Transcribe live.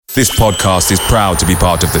This podcast is proud to be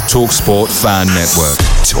part of the TalkSport Fan Network.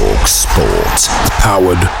 TalkSport.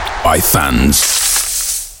 Powered by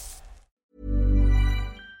fans.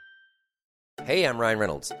 Hey, I'm Ryan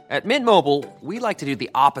Reynolds. At Mint Mobile, we like to do the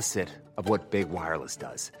opposite of what Big Wireless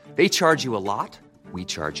does. They charge you a lot, we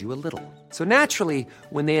charge you a little. So naturally,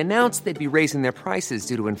 when they announced they'd be raising their prices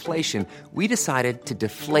due to inflation, we decided to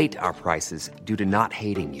deflate our prices due to not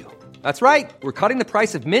hating you. That's right. We're cutting the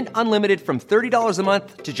price of Mint Unlimited from $30 a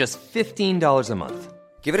month to just $15 a month.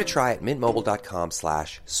 Give it a try at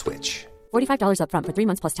mintmobile.com/switch. $45 up front for 3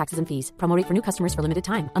 months plus taxes and fees. Promo rate for new customers for limited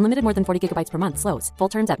time. Unlimited more than 40 gigabytes per month. Slows full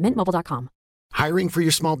terms at mintmobile.com. Hiring for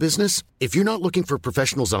your small business? If you're not looking for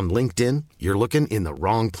professionals on LinkedIn, you're looking in the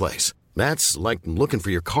wrong place. That's like looking for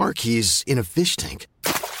your car keys in a fish tank.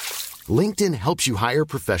 LinkedIn helps you hire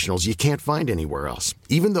professionals you can't find anywhere else,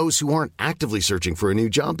 even those who aren't actively searching for a new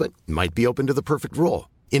job but might be open to the perfect role.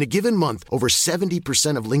 In a given month, over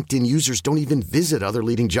 70% of LinkedIn users don't even visit other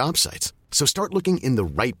leading job sites. So start looking in the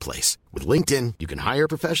right place. With LinkedIn, you can hire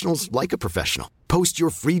professionals like a professional. Post your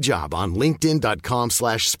free job on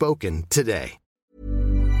linkedin.com/spoken today.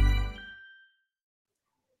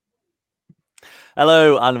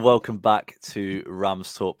 Hello and welcome back to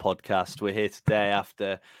Rams Talk Podcast. We're here today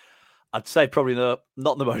after, I'd say, probably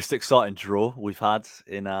not the most exciting draw we've had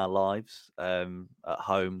in our lives at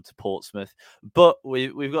home to Portsmouth. But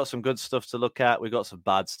we've got some good stuff to look at. We've got some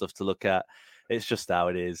bad stuff to look at. It's just how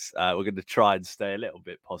it is. We're going to try and stay a little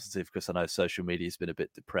bit positive because I know social media has been a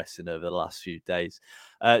bit depressing over the last few days.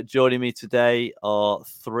 Joining me today are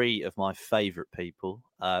three of my favourite people.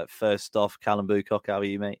 First off, Callum Bucock, how are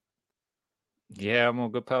you, mate? Yeah, I'm all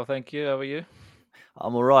good, pal. Thank you. How are you?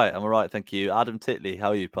 I'm all right. Thank you. Adam Titley,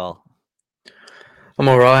 how are you, pal? I'm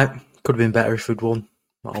all right. Could have been better if we'd won.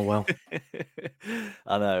 Oh, well.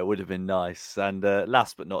 I know, it would have been nice. And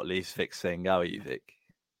last but not least, Vic Singh. How are you, Vic?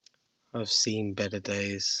 I've seen better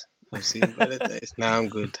days. Now I'm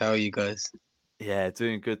good. How are you guys? Yeah,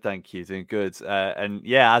 doing good, thank you. Doing good. And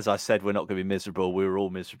yeah, as I said, we're not going to be miserable. We were all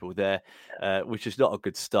miserable there, which is not a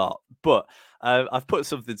good start. But I've put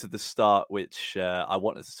something to the start which I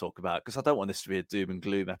wanted to talk about because I don't want this to be a doom and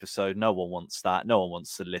gloom episode. No one wants that. No one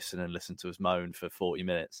wants to listen to us moan for 40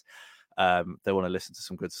 minutes. They want to listen to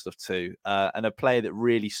some good stuff too. And a player that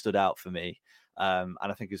really stood out for me, and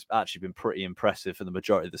I think has actually been pretty impressive for the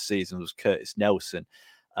majority of the season, was Curtis Nelson.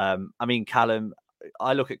 I mean, Callum,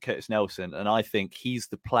 I look at Curtis Nelson and I think he's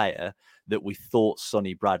the player that we thought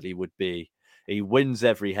Sonny Bradley would be. He wins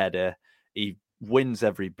every header. He wins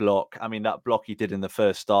every block. I mean, that block he did in the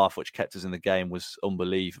first half, which kept us in the game, was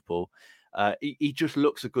unbelievable. He just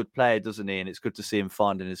looks a good player, doesn't he? And it's good to see him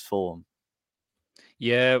finding his form.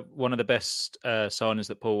 Yeah, one of the best signings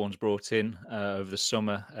that Paul Warne's brought in over the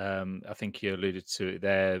summer. I think you alluded to it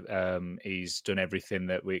there. He's done everything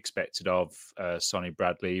that we expected of Sonny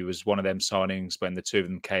Bradley. He was one of them signings when the two of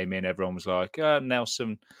them came in. Everyone was like,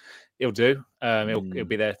 Nelson, he'll do. He'll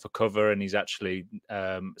be there for cover, and he's actually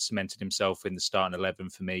cemented himself in the starting 11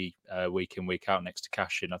 for me week in, week out next to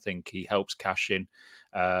Cashin. I think he helps Cashin,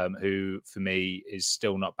 who for me is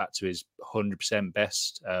still not back to his 100%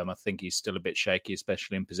 best. I think he's still a bit shaky,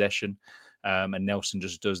 especially in possession. And Nelson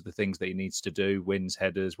just does the things that he needs to do, wins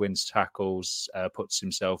headers, wins tackles, puts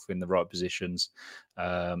himself in the right positions.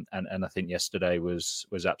 And I think yesterday was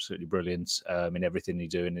absolutely brilliant in everything he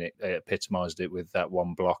did, and it epitomised it with that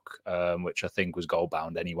one block, which I think was goal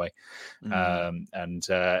bound anyway. And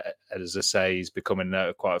as I say, he's becoming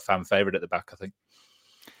quite a fan favourite at the back, I think.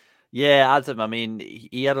 Yeah, Adam, I mean,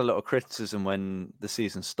 he had a lot of criticism when the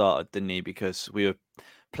season started, didn't he? Because we were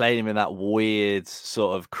playing him in that weird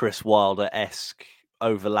sort of Chris Wilder-esque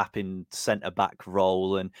overlapping centre-back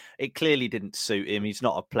role, and it clearly didn't suit him. He's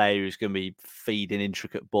not a player who's going to be feeding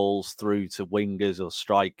intricate balls through to wingers or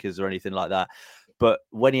strikers or anything like that. But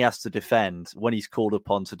when he has to defend, when he's called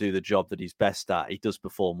upon to do the job that he's best at, he does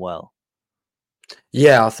perform well.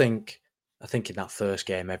 Yeah, I think in that first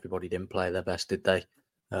game, everybody didn't play their best, did they?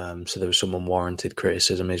 So there was some unwarranted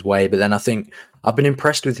criticism his way. But then I think I've been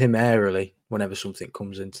impressed with him aerially whenever something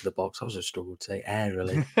comes into the box. I was a struggle to say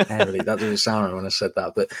aerially. That doesn't sound right when I said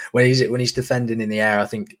that. But when he's defending in the air, I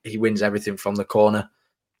think he wins everything from the corner,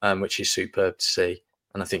 which is superb to see.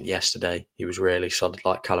 And I think yesterday he was really solid,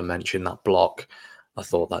 like Callum mentioned, that block. I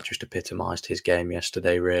thought that just epitomised his game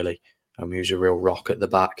yesterday, really. He was a real rock at the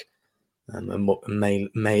back. And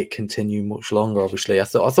may it continue much longer, obviously. I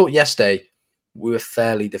thought yesterday we were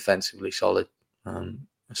fairly defensively solid,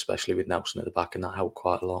 especially with Nelson at the back, and that helped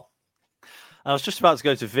quite a lot. I was just about to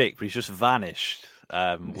go to Vic, but he's just vanished.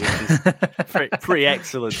 which is pretty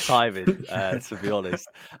excellent timing, to be honest.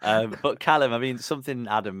 But Callum, I mean, something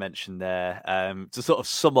Adam mentioned there, to sort of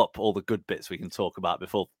sum up all the good bits we can talk about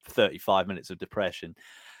before 35 minutes of depression.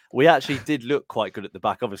 We actually did look quite good at the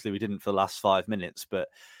back. Obviously, we didn't for the last 5 minutes, but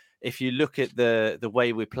if you look at the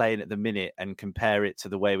way we're playing at the minute and compare it to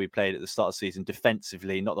the way we played at the start of the season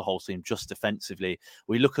defensively, not the whole team, just defensively,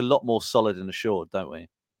 we look a lot more solid and assured, don't we?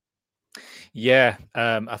 Yeah,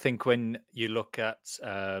 I think when you look at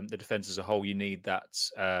the defence as a whole, you need that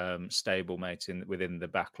stable mate within the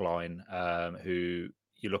back line who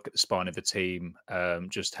you look at the spine of the team,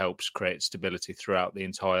 just helps create stability throughout the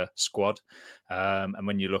entire squad. And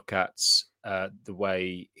when you look at the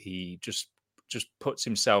way he just puts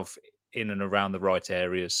himself in and around the right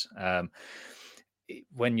areas,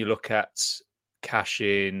 when you look at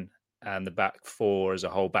Cashin and the back four as a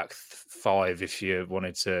whole, back five, if you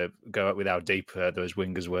wanted to go up with how deep those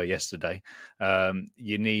wingers were yesterday,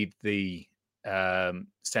 you need the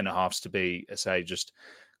centre halves to be, say, just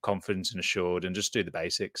confident and assured and just do the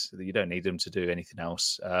basics. You don't need them to do anything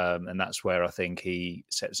else. And that's where I think he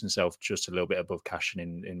sets himself just a little bit above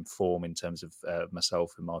Cashin in form in terms of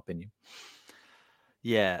myself, in my opinion.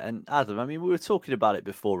 Yeah, and Adam, I mean, we were talking about it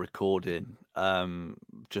before recording,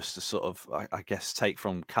 just to sort of, I guess, take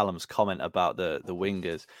from Callum's comment about the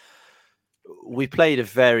wingers. We played a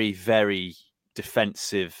very, very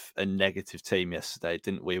defensive and negative team yesterday,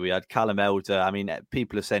 didn't we? We had Callum Elder. I mean,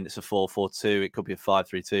 people are saying it's a 4-4-2. It could be a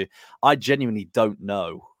 5-3-2. I genuinely don't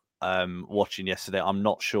know. Watching yesterday, I'm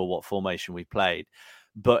not sure what formation we played.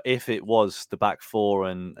 But if it was the back four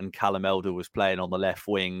and Callum Elder was playing on the left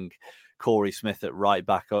wing, Corey Smith at right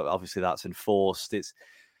back, obviously that's enforced.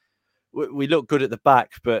 We look good at the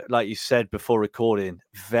back, but like you said before recording,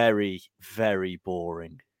 very, very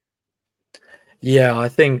boring. Yeah, I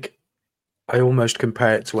think I almost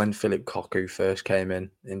compare it to when Philip Cocu first came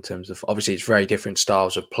in terms of, obviously it's very different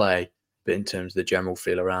styles of play, but in terms of the general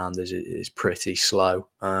feel around, it's pretty slow.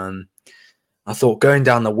 I thought going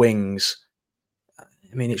down the wings,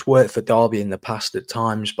 I mean, it's worked for Derby in the past at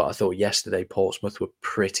times, but I thought yesterday Portsmouth were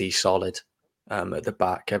pretty solid at the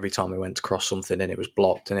back. Every time we went to cross something and it was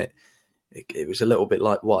blocked, and it was a little bit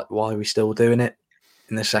like, why are we still doing it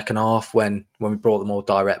in the second half when we brought the more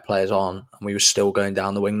direct players on and we were still going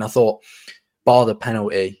down the wing? And I thought, bar the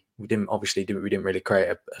penalty, we didn't really create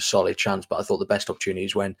a solid chance, but I thought the best opportunity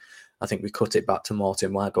is when I think we cut it back to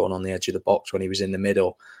Martin Waghorn on the edge of the box when he was in the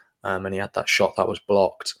middle, and he had that shot that was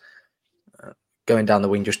blocked. Going down the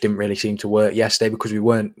wing just didn't really seem to work yesterday because we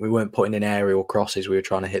weren't putting in aerial crosses. We were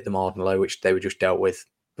trying to hit them hard and low, which they were just dealt with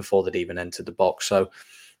before they'd even entered the box. So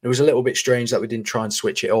it was a little bit strange that we didn't try and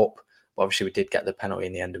switch it up. But obviously we did get the penalty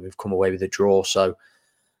in the end and we've come away with a draw. So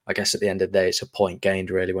I guess at the end of the day, it's a point gained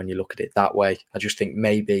really when you look at it that way. I just think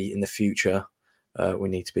maybe in the future we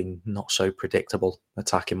need to be not so predictable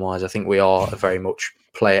attacking wise. I think we are a very much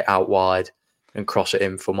play it out wide and cross it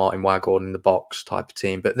in for Martin Waghorn in the box type of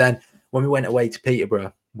team. But then when we went away to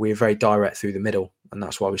Peterborough, we were very direct through the middle, and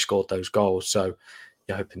that's why we scored those goals. So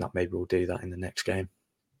you're hoping that maybe we'll do that in the next game.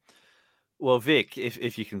 Well, Vic,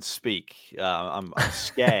 if you can speak, I'm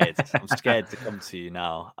scared. I'm scared to come to you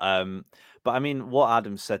now. But I mean, what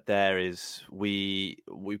Adam said there is we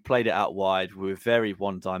played it out wide. We were very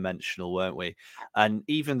one-dimensional, weren't we? And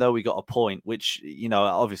even though we got a point, which, you know,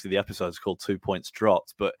 obviously the episode is called 2 points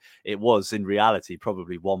dropped, but it was in reality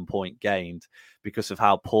probably 1 point gained because of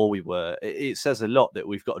how poor we were. It says a lot that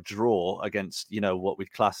we've got a draw against, you know, what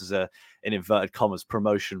we'd class as in inverted commas,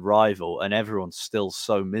 promotion rival, and everyone's still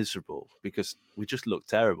so miserable because we just looked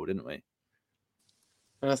terrible, didn't we?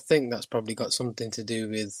 And I think that's probably got something to do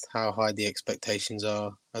with how high the expectations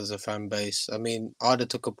are as a fan base. I mean, Arda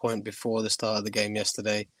took a point before the start of the game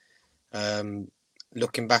yesterday.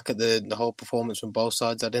 Looking back at the whole performance from both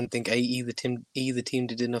sides, I didn't think either team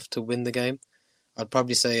did enough to win the game. I'd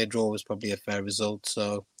probably say a draw was probably a fair result.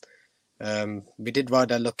 So we did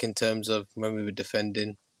ride our luck in terms of when we were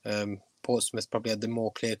defending. Portsmouth probably had the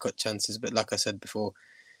more clear-cut chances, but like I said before,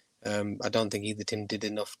 I don't think either team did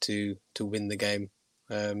enough to win the game.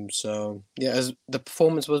 So yeah, as the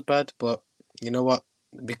performance was bad, but you know what?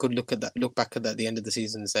 We could look back at that at the end of the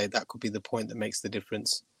season and say that could be the point that makes the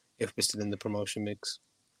difference if we're still in the promotion mix.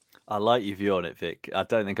 I like your view on it, Vic. I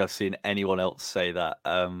don't think I've seen anyone else say that.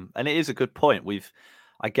 And it is a good point. We've,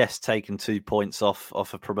 I guess, taken 2 points off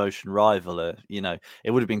a promotion rival. You know,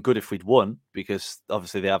 it would have been good if we'd won because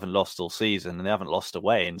obviously they haven't lost all season and they haven't lost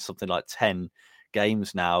away in something like 10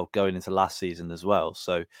 games now going into last season as well.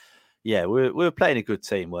 So yeah, we were playing a good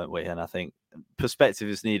team, weren't we? And I think perspective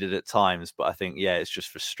is needed at times, but I think, yeah, it's just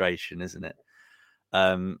frustration, isn't it?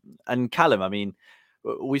 And Callum, I mean,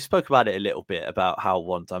 we spoke about it a little bit about how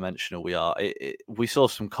one-dimensional we are. We saw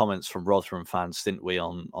some comments from Rotherham fans, didn't we,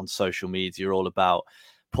 on social media, all about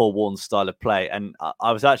Paul Warne's style of play, and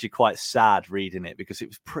I was actually quite sad reading it because it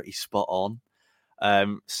was pretty spot on.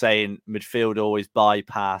 Saying midfield always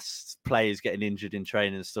bypassed, players getting injured in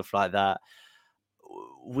training and stuff like that.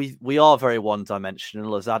 We are very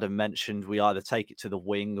one-dimensional. As Adam mentioned, we either take it to the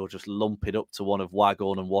wing or just lump it up to one of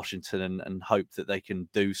Waghorn and Washington and hope that they can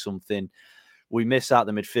do something. We miss out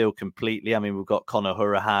the midfield completely. I mean, we've got Conor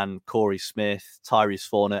Hurahan, Corey Smith, Tyrese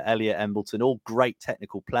Forner, Elliot Embleton, all great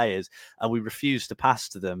technical players, and we refuse to pass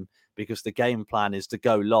to them because the game plan is to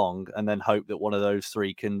go long and then hope that one of those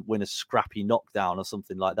three can win a scrappy knockdown or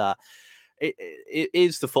something like that. It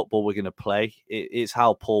is the football we're going to play. It's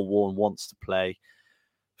how Paul Warne wants to play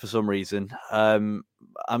for some reason.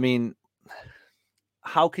 I mean,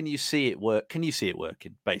 how can you see it work? Can you see it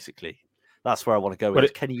working, basically? That's where I want to go with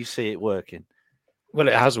it. Can you see it working? Well,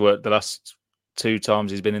 it has worked the last 2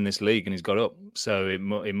 times he's been in this league and he's got up. So it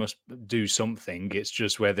must do something. It's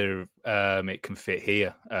just whether it can fit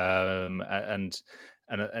here. And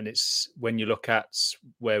it's when you look at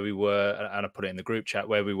where we were, and I put it in the group chat,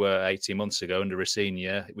 where we were 18 months ago under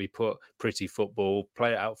Rossini, we put pretty football,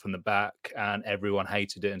 play it out from the back, and everyone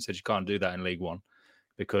hated it and said you can't do that in League One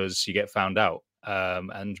because you get found out.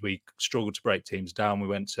 And we struggled to break teams down. We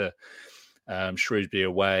went to Shrewsbury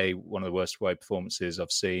away, one of the worst away performances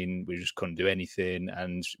I've seen. We just couldn't do anything.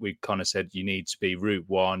 And we kind of said, you need to be route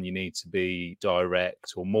one, you need to be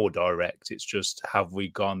direct or more direct. It's just, have we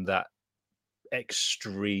gone that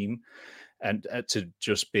extreme and to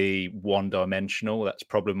just be one-dimensional? That's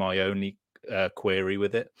probably my only query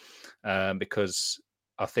with it. Because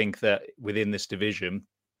I think that within this division,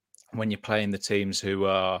 when you're playing the teams who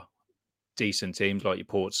are decent teams like your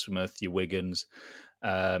Portsmouth, your Wigans,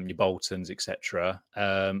 your Boltons, etc.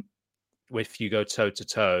 If you go toe to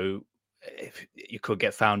toe, you could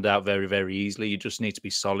get found out very, very easily. You just need to be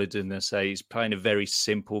solid. And as say, he's playing a very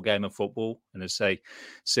simple game of football. And as say,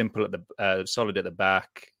 simple at the solid at the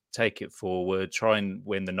back. Take it forward. Try and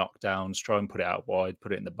win the knockdowns. Try and put it out wide.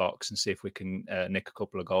 Put it in the box and see if we can nick a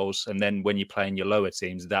couple of goals. And then when you're playing your lower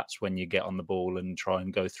teams, that's when you get on the ball and try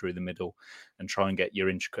and go through the middle and try and get your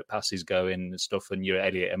intricate passes going and stuff. And your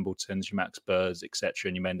Elliot Embletons, your Max Birds, etc.,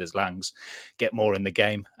 and your Mendes Langs get more in the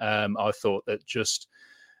game. I thought that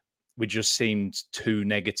we just seemed too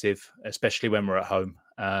negative, especially when we're at home.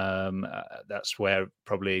 That's where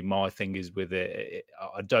probably my thing is with it.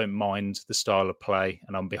 I don't mind the style of play,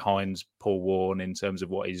 and I'm behind Paul Warne in terms of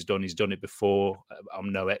what he's done. He's done it before.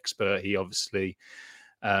 I'm no expert. He obviously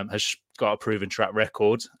has got a proven track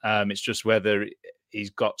record. It's just whether he's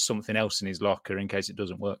got something else in his locker in case it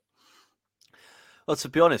doesn't work. Well, to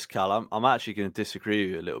be honest, Cal, I'm actually going to disagree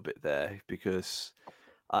with you a little bit there because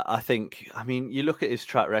I think, I mean, you look at his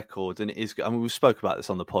track record and we spoke about this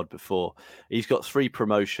on the pod before. He's got 3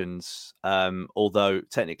 promotions, although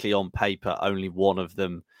technically on paper, only one of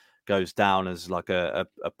them goes down as like a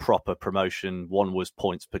proper promotion. One was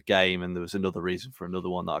points per game, and there was another reason for another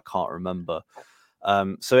one that I can't remember.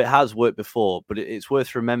 So it has worked before, but it's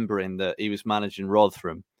worth remembering that he was managing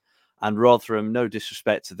Rotherham. And Rotherham, no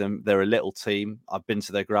disrespect to them, they're a little team. I've been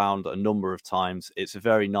to their ground a number of times. It's a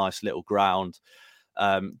very nice little ground.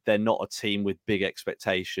 They're not a team with big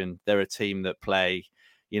expectation. They're a team that play,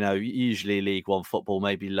 usually League One football,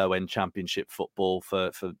 maybe low-end Championship football for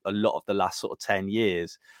a lot of the last sort of 10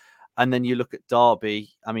 years. And then you look at Derby.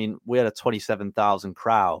 I mean, we had a 27,000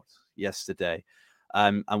 crowd yesterday.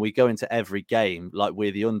 And we go into every game like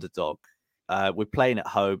we're the underdog. We're playing at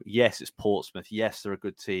home. Yes, it's Portsmouth. Yes, they're a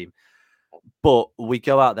good team. But we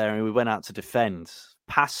go out there and we went out to defend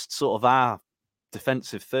past sort of our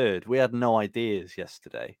defensive third. We had no ideas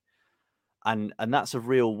yesterday, and that's a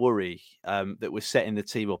real worry that we're setting the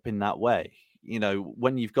team up in that way.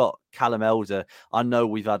 When you've got Callum Elder, I know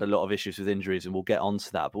we've had a lot of issues with injuries, and we'll get onto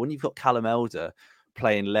that. But when you've got Callum Elder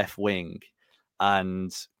playing left wing,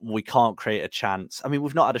 and we can't create a chance. I mean,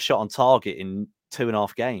 we've not had a shot on target in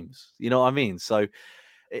 2.5 games. You know what I mean? So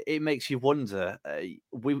it makes you wonder.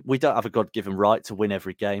 We don't have a God-given right to win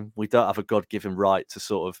every game. We don't have a God-given right to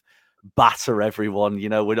sort of batter everyone.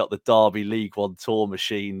 We're not the Derby League One tour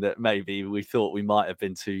machine that maybe we thought we might have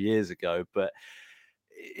been 2 years ago. But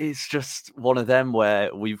it's just one of them where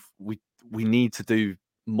we need to do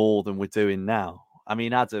more than we're doing now. I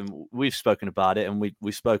mean, Adam, we've spoken about it, and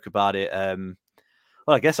we spoke about it.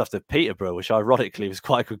 Well, I guess after Peterborough, which ironically was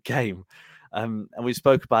quite a good game. And we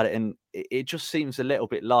spoke about it, and it just seems a little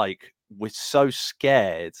bit like we're so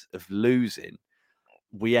scared of losing,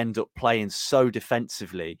 we end up playing so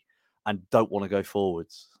defensively and don't want to go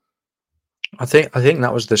forwards. I think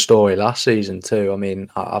that was the story last season too. I mean,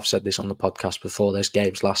 I've said this on the podcast before. There's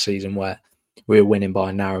games last season where we were winning by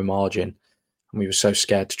a narrow margin, and we were so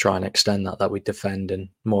scared to try and extend that we'd defend, and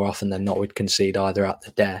more often than not, we'd concede either at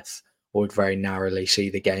the death or would very narrowly see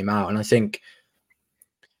the game out. And I think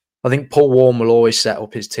Paul Warren will always set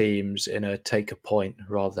up his teams in a take a point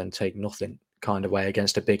rather than take nothing kind of way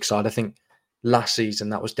against a big side. I think last season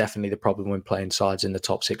that was definitely the problem when playing sides in the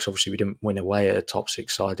top six. Obviously, we didn't win away at a top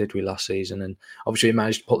six side, did we, last season? And obviously, we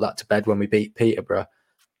managed to put that to bed when we beat Peterborough.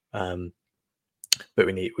 But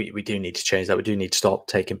we do need to change that. We do need to stop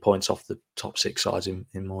taking points off the top six sides in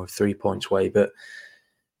more of 3 points way. But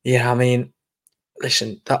yeah, I mean,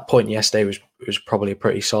 listen, that point yesterday was probably a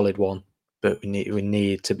pretty solid one. But we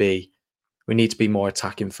need to be more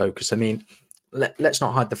attacking focused. I mean, let's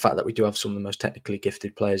not hide the fact that we do have some of the most technically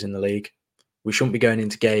gifted players in the league. We shouldn't be going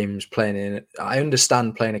into games playing in. I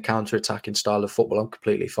understand playing a counter-attacking style of football. I'm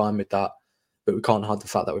completely fine with that. But we can't hide the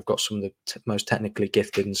fact that we've got some of the most technically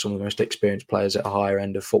gifted and some of the most experienced players at a higher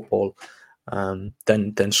end of football than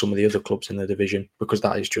some of the other clubs in the division, because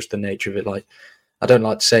that is just the nature of it. Like, I don't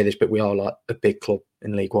like to say this, but we are like a big club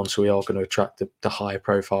in League One, so we are going to attract the higher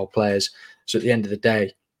profile players. So at the end of the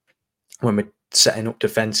day, when we're setting up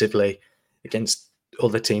defensively against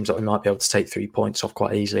other teams that we might be able to take 3 points off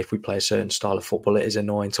quite easily if we play a certain style of football, it is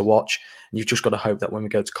annoying to watch. And you've just got to hope that when we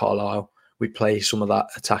go to Carlisle, we play some of that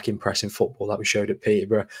attacking pressing football that we showed at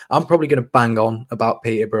Peterborough. I'm probably going to bang on about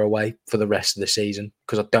Peterborough away for the rest of the season,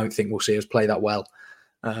 because I don't think we'll see us play that well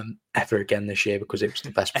ever again this year, because it was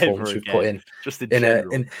the best performance we've put in. Just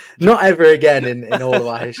in not ever again in all of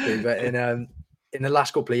our history, but in the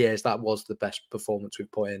last couple of years, that was the best performance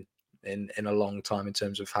we've put in a long time in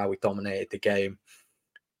terms of how we dominated the game.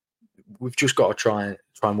 We've just got to try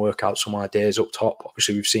and work out some ideas up top.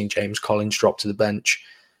 Obviously, we've seen James Collins drop to the bench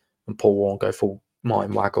and Paul Warren go for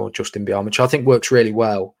Martin Waggle or Justin Beyond, which I think works really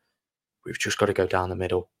well. We've just got to go down the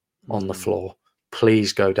middle on the floor.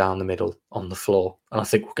 Please go down the middle on the floor, and I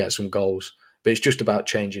think we'll get some goals. But it's just about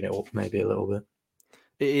changing it up maybe a little bit.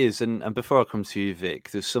 It is, and before I come to you,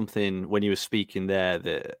 Vic, there's something when you were speaking there,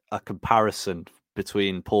 that a comparison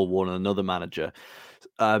between Paul Warren and another manager.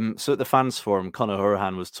 So at the fans forum, Conor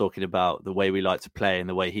Hurahan was talking about the way we like to play and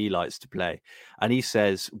the way he likes to play. And he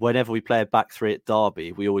says, whenever we play a back three at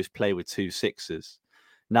Derby, we always play with 2 6s.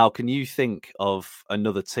 Now, can you think of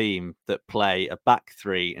another team that play a back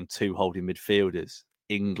three and 2 holding midfielders?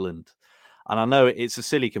 England. And I know it's a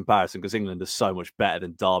silly comparison because England is so much better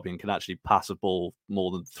than Derby and can actually pass a ball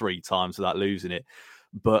more than 3 times without losing it.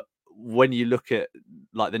 But when you look at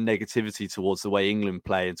like the negativity towards the way England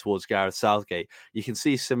play and towards Gareth Southgate, you can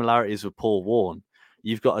see similarities with Paul Warren.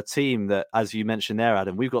 You've got a team that, as you mentioned there,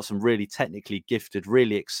 Adam, we've got some really technically gifted,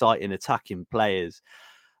 really exciting attacking players,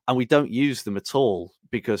 and we don't use them at all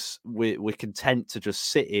because we're content to just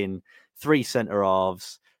sit in 3 centre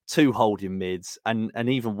halves, 2 holding mids, and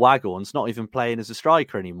even Waghorn's not even playing as a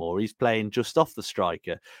striker anymore. He's playing just off the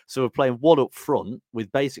striker. So we're playing one up front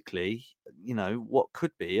with basically, what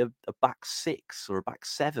could be a back 6 or a back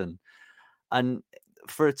 7. And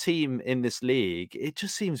for a team in this league, it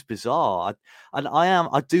just seems bizarre.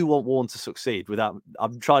 I do want Warren to succeed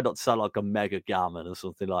I'm trying not to sound like a mega gammon or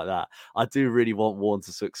something like that. I do really want Warren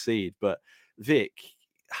to succeed. But Vic,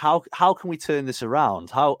 how can we turn this around?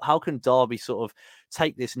 How can Derby sort of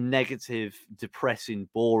take this negative, depressing,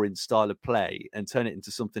 boring style of play and turn it into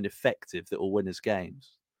something effective that will win us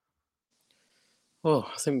games? Well,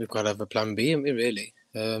 I think we've got to have a plan B, haven't we, really?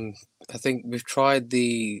 I think we've tried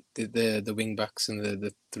the wing backs and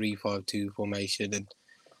the 3-5-2 formation, and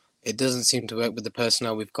it doesn't seem to work with the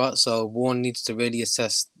personnel we've got. So Warren needs to really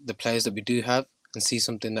assess the players that we do have and see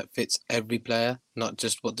something that fits every player, not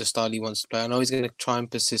just what the style he wants to play. I know he's going to try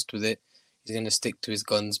and persist with it. He's going to stick to his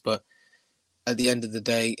guns, but at the end of the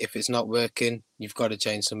day, if it's not working, you've got to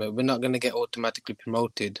change something. We're not going to get automatically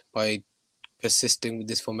promoted by persisting with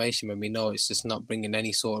this formation when we know it's just not bringing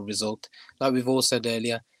any sort of result. Like we've all said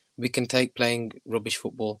earlier, we can take playing rubbish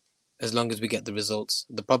football as long as we get the results.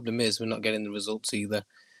 The problem is we're not getting the results either.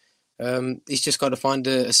 He's just got to find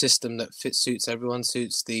a system that suits everyone,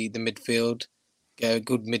 suits the midfield, get a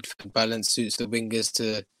good midfield balance, suits the wingers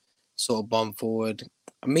to sort of bomb forward.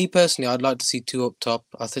 Me personally, I'd like to see 2 up top.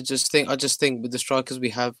 I just think with the strikers we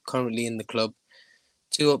have currently in the club,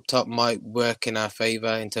 2 up top might work in our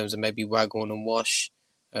favour in terms of maybe Waghorn and Wash.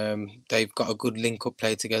 They've got a good link-up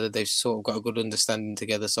play together. They've sort of got a good understanding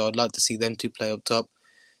together. So I'd like to see them 2 play up top.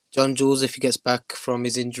 John Jules, if he gets back from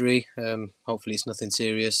his injury, hopefully it's nothing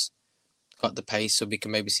serious. Got the pace, so we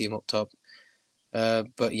can maybe see him up top.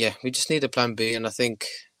 But yeah, we just need a plan B. And I think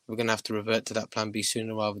we're going to have to revert to that plan B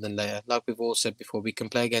sooner rather than later. Like we've all said before, we can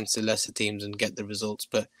play against the lesser teams and get the results,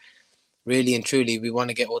 but really and truly, we want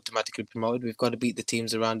to get automatically promoted. We've got to beat the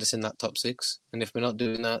teams around us in that top 6. And if we're not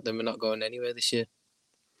doing that, then we're not going anywhere this year.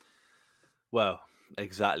 Well,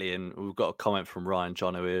 exactly. And we've got a comment from Ryan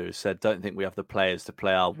Jono here who said, don't think we have the players to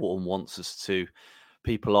play how Warren wants us to.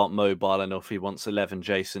 People aren't mobile enough. He wants 11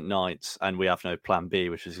 Jason Knights, and we have no plan B,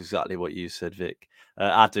 which is exactly what you said, Vic.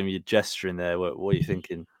 Adam, you're gesturing there. What are you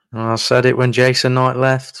thinking? I said it when Jason Knight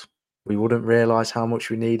left. We wouldn't realise how much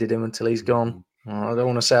we needed him until he's gone. I don't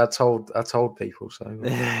want to say I told people so.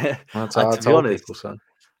 I told people so.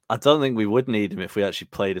 I don't think we would need him if we actually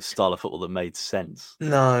played a style of football that made sense.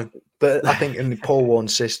 No, but I think in the Paul Warne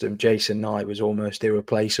system, Jason Knight was almost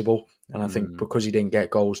irreplaceable. And I think because he didn't get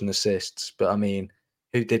goals and assists, but I mean,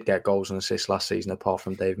 who did get goals and assists last season apart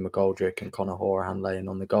from David McGoldrick and Conor Horahan laying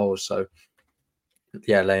on the goals? So,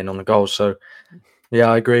 yeah, laying on the goals. So, yeah,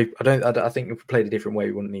 I agree. I think if we played a different way,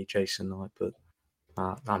 we wouldn't need Jason Knight, but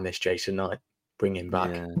I miss Jason Knight. Bring him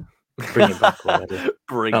back. Yeah. Bring him back already.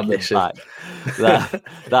 Bring him back.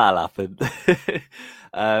 That'll happen.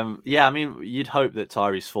 Yeah, I mean, you'd hope that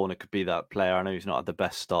Tyrese Forner could be that player. I know he's not had the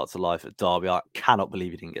best start to life at Derby. I cannot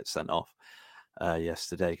believe he didn't get sent off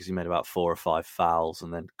yesterday because he made about 4 or 5 fouls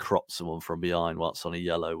and then cropped someone from behind whilst on a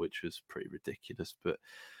yellow, which was pretty ridiculous. But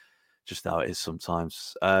just how it is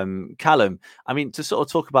sometimes. Callum, I mean, to sort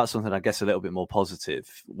of talk about something, I guess, a little bit more positive,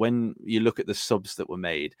 when you look at the subs that were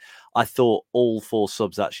made, I thought all 4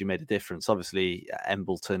 subs actually made a difference. Obviously,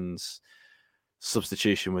 Embleton's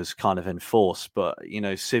substitution was kind of enforced, but, you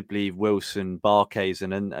know, Sibley, Wilson,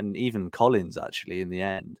 Barkhuizen, and even Collins, actually, in the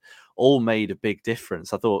end, all made a big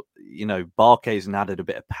difference. I thought, you know, Barkhuizen added a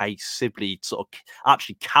bit of pace. Sibley sort of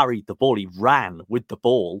actually carried the ball. He ran with the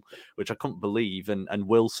ball, which I couldn't believe. And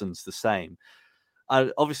Wilson's the same.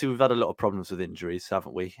 Obviously, we've had a lot of problems with injuries,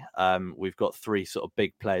 haven't we? We've got 3 sort of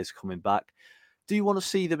big players coming back. Do you want to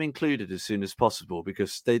see them included as soon as possible?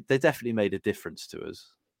 Because they definitely made a difference to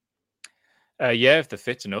us. Yeah, if they're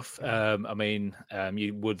fit enough. I mean,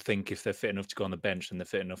 you would think if they're fit enough to go on the bench, then they're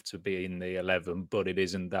fit enough to be in the 11, but it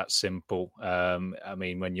isn't that simple. I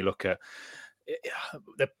mean, when you look at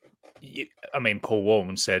Paul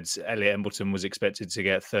Warne said Elliot Embleton was expected to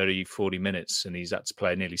get 30, 40 minutes and he's had to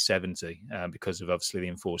play nearly 70 because of obviously the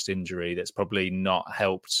enforced injury. That's probably not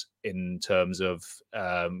helped in terms of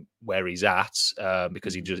where he's at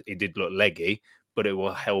because he did look leggy, but it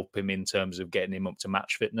will help him in terms of getting him up to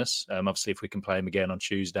match fitness. Obviously, if we can play him again on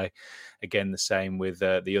Tuesday, again, the same with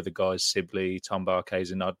the other guys, Sibley, Tom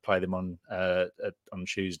Barkhuizen, I'd play them on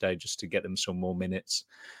Tuesday just to get them some more minutes.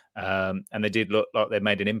 And they did look like they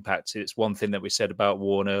made an impact. It's one thing that we said about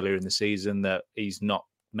Warne earlier in the season, that he's not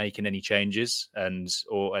making any changes and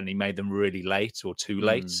he made them really late or too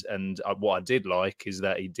late. And what I did like is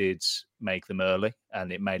that he did make them early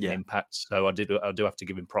and it made an impact. So I do have to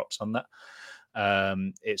give him props on that.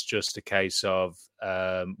 It's just a case of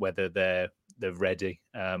whether they're ready.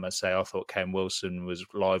 I thought Ken Wilson was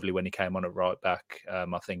lively when he came on at right back. I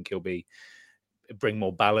think he'll bring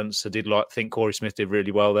more balance. I did think Corey Smith did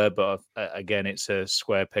really well there, but again, it's a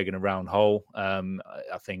square peg in a round hole.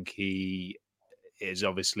 I think he is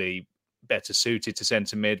obviously better suited to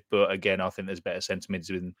centre mid, but again, I think there's better centre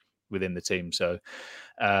mids within the team. So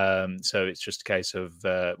it's just a case of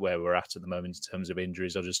where we're at the moment in terms of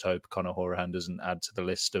injuries. I just hope Conor Horahan doesn't add to the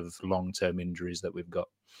list of long-term injuries that we've got.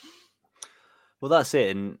 Well, that's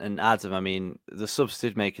it. And Adam, I mean, the subs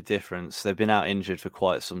did make a difference. They've been out injured for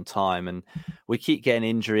quite some time and we keep getting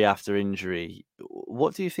injury after injury.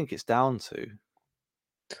 What do you think it's down to?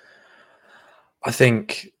 I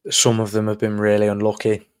think some of them have been really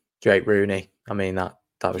unlucky. Jake Rooney, I mean, that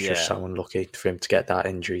was just so unlucky for him to get that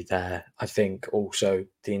injury there. I think also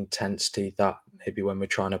the intensity that maybe when we're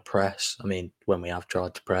trying to press, I mean, when we have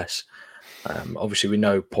tried to press, obviously we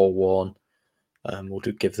know Paul Warne will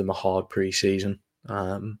give them a hard pre-season.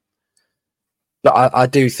 But I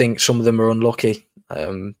do think some of them are unlucky.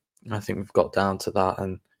 I think we've got down to that.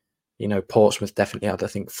 And, you know, Portsmouth definitely had, I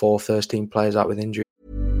think, 4 first-team players out with injury.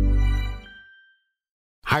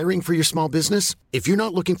 Hiring for your small business? If you're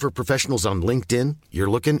not looking for professionals on LinkedIn, you're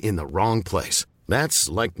looking in the wrong place. That's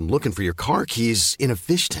like looking for your car keys in a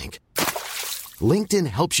fish tank. LinkedIn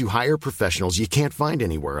helps you hire professionals you can't find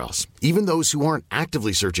anywhere else, even those who aren't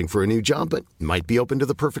actively searching for a new job but might be open to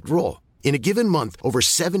the perfect role. In a given month, over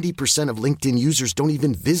 70% of LinkedIn users don't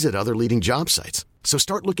even visit other leading job sites. So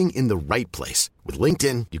start looking in the right place. With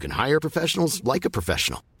LinkedIn, you can hire professionals like a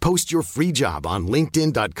professional. Post your free job on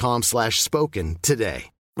linkedin.com/spoken today.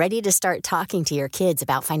 Ready to start talking to your kids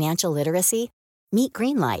about financial literacy? Meet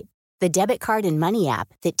Greenlight. the debit card and money app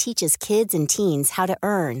that teaches kids and teens how to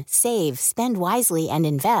earn, save, spend wisely, and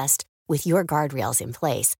invest with your guardrails in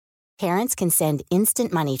place. Parents can send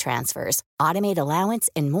instant money transfers, automate allowance,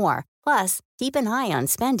 and more. Plus, keep an eye on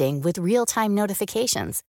spending with real-time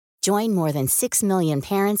notifications. Join more than 6 million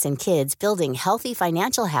parents and kids building healthy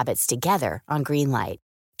financial habits together on Greenlight.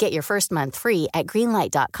 Get your first month free at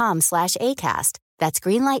greenlight.com/ACAST. That's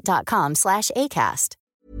greenlight.com/ACAST.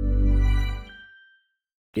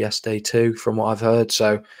 Yesterday too, from what I've heard.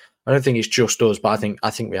 So I don't think it's just us, but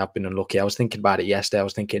I think we have been unlucky. I was thinking about it yesterday. I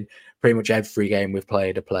was thinking pretty much every game we've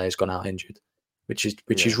played, a player's gone out injured, which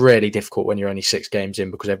is really difficult when you're only 6 games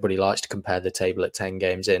in, because everybody likes to compare the table at 10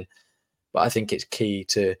 games in. But I think it's key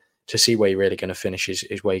to see where you're really going to finish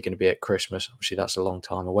is where you're going to be at Christmas. Obviously, that's a long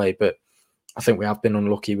time away, but I think we have been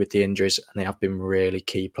unlucky with the injuries, and they have been really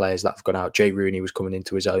key players that have gone out. Jay Rooney was coming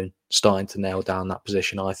into his own, starting to nail down that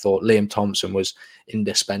position. I thought Liam Thompson was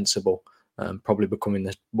indispensable, probably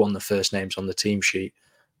becoming one of the first names on the team sheet.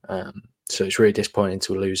 So it's really disappointing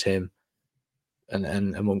to lose him and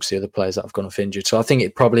amongst the other players that have gone off injured. So I think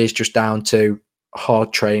it probably is just down to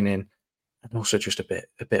hard training and also just a bit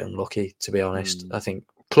unlucky, to be honest. I think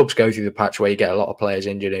clubs go through the patch where you get a lot of players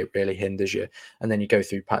injured, it really hinders you. And then you go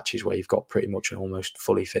through patches where you've got pretty much an almost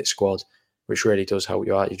fully fit squad, which really does help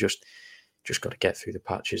you out. You just got to get through the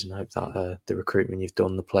patches and hope that the recruitment you've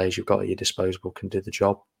done, the players you've got at your disposal can do the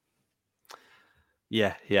job.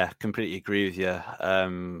 Yeah, completely agree with you.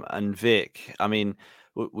 And Vic, I mean,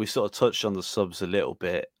 we sort of touched on the subs a little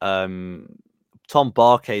bit. Tom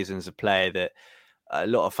Barkhuizen's a player that a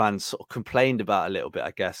lot of fans sort of complained about a little bit,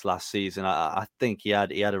 I guess, last season. I think he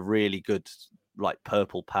had a really good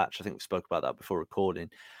purple patch. I think we spoke about that before recording,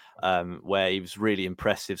 where he was really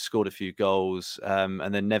impressive, scored a few goals,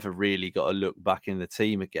 and then never really got a look back in the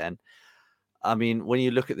team again. I mean, when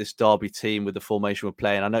you look at this Derby team with the formation we're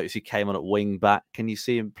playing, I noticed he came on at wing back. Can you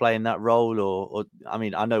see him playing that role, or I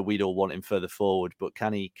mean, I know we'd all want him further forward, but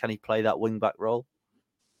can he play that wing back role?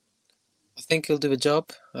 I think he'll do a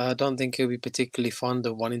job. I don't think he'll be particularly fond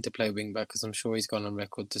of wanting to play wing back, because I'm sure he's gone on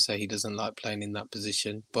record to say he doesn't like playing in that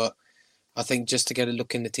position. But I think just to get a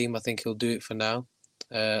look in the team, I think he'll do it for now.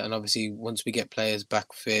 And obviously, once we get players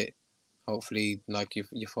back fit, hopefully, like your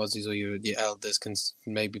Fozzies or your Elders can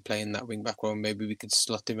maybe play in that wing back role. Maybe we could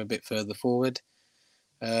slot him a bit further forward.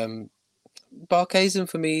 Barkhuizen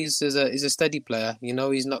for me is a steady player. You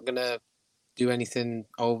know, he's not gonna do anything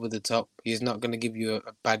over the top. He's not going to give you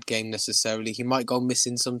a bad game necessarily. He might go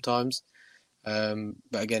missing sometimes. But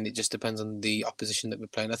again, it just depends on the opposition that we're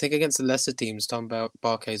playing. I think against the lesser teams, Tom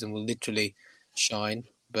Barkhuizen will literally shine.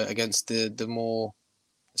 But against the more,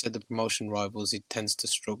 the promotion rivals, he tends to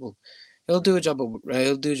struggle. He'll do a job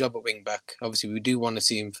at wing back. Obviously, we do want to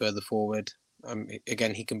see him further forward.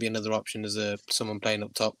 Again, he can be another option as someone playing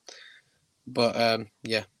up top. But I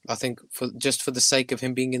think for the sake of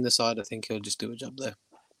him being in the side, I think he'll just do a job there.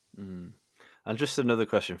 And just another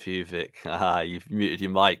question for you, Vic. You've muted your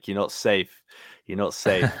mic. You're not safe.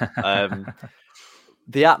 The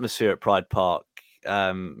atmosphere at Pride Park.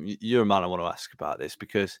 You're a man I want to ask about this,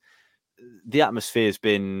 because the atmosphere has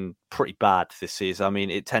been pretty bad this season. I mean,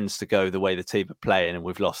 it tends to go the way the team are playing, and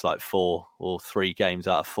we've lost 4 or 3 games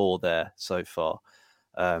out of 4 there so far.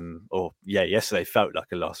 Yesterday felt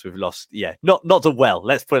like a loss. We've lost, not done well.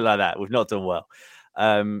 Let's put it like that. We've not done well.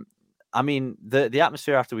 I mean, the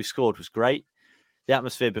atmosphere after we scored was great. The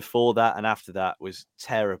atmosphere before that and after that was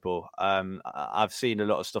terrible. I've seen a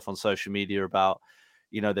lot of stuff on social media about,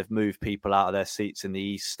 they've moved people out of their seats in the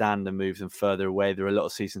East Stand and moved them further away. There are a lot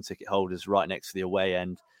of season ticket holders right next to the away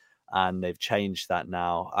end, and they've changed that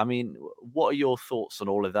now. I mean, what are your thoughts on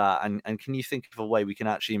all of that? And can you think of a way we can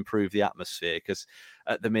actually improve the atmosphere? Because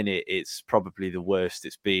at the minute, it's probably the worst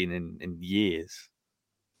it's been in years.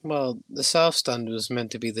 Well, the South Stand was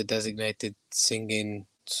meant to be the designated singing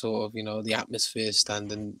sort of, the atmosphere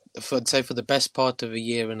stand. And I'd say for the best part of a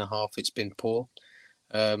year and a half, it's been poor.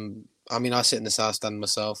 I mean, I sit in the South Stand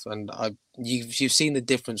myself, and you've seen the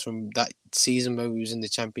difference from that season where we was in the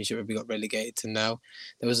Championship, where we got relegated, to now.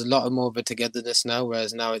 There was a lot more of a togetherness now,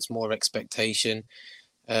 whereas now it's more expectation.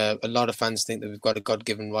 A lot of fans think that we've got a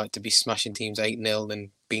God-given right to be smashing teams 8-0 and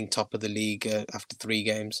being top of the league after 3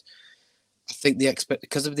 games. I think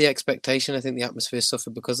because of the expectation, I think the atmosphere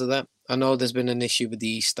suffered because of that. I know there's been an issue with the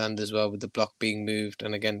East Stand as well, with the block being moved,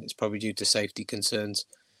 and again, it's probably due to safety concerns.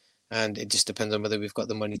 And it just depends on whether we've got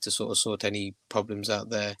the money to sort any problems out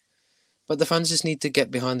there. But the fans just need to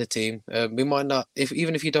get behind the team. We might not,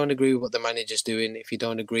 even if you don't agree with what the manager's doing, if you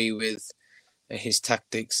don't agree with his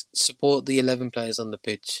tactics, support the 11 players on the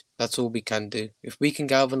pitch. That's all we can do. If we can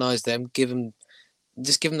galvanise them, give them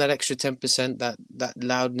just give them that extra 10%, that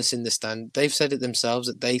loudness in the stand. They've said it themselves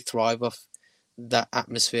that they thrive off that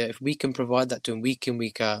atmosphere. If we can provide that to them week in,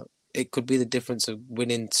 week out, it could be the difference of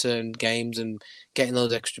winning certain games and getting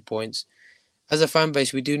those extra points. As a fan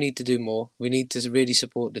base, we do need to do more. We need to really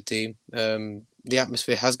support the team. The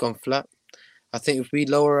atmosphere has gone flat. I think if we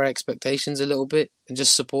lower our expectations a little bit and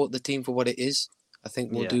just support the team for what it is, I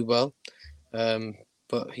think we'll do well.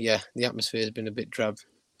 But yeah, the atmosphere has been a bit drab,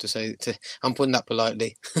 I'm putting that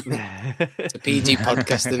politely. It's a PG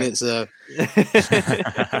podcast, isn't it? So,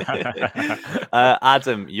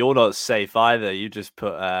 Adam, you're not safe either. You just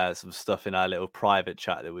put some stuff in our little private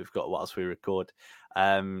chat that we've got whilst we record.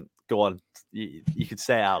 Go on, you could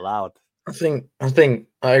say it out loud. I think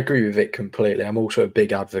I agree with it completely. I'm also a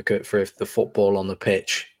big advocate for if the football on the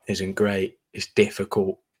pitch isn't great, it's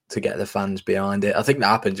difficult to get the fans behind it. I think that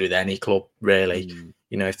happens with any club, really.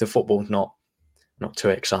 You know, if the football's not too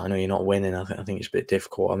exciting or you're not winning, I think it's a bit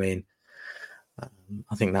difficult. I mean,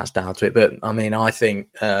 I think that's down to it. But I mean, I think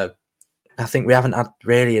we haven't had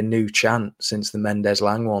really a new chant since the Mendes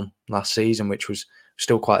Lang one last season, which was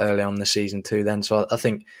still quite early on in the season too. Then, so I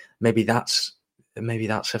think maybe that's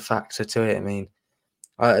a factor to it. I mean,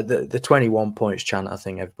 the 21 points chant, I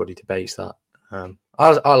think everybody debates that.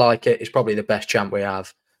 I like it. It's probably the best chant we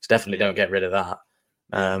have. So definitely don't get rid of that.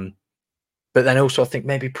 But then also I think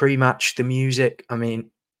maybe pre-match the music. I mean,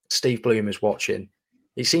 Steve Bloomer's watching.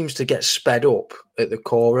 He seems to get sped up at the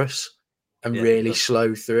chorus and really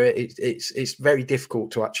slow through it. It's very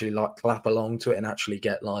difficult to actually like clap along to it and actually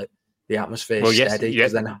get like the atmosphere steady.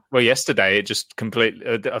 Yesterday it just completely.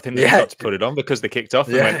 I think they got to put it on because they kicked off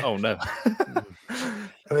and went, "Oh no!"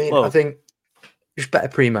 I mean, I think just better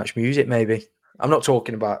pre-match music. Maybe I'm not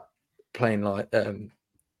talking about playing like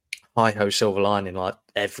Hi Ho Silver Lining like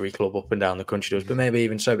every club up and down the country does, but maybe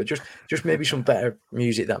even so. But just maybe some better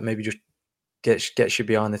music that maybe just gets you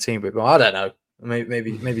behind the team. But I don't know.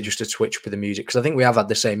 Maybe just a switch with the music, because I think we have had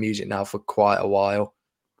the same music now for quite a while.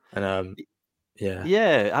 And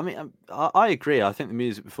yeah. I mean, I agree. I think the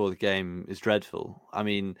music before the game is dreadful. I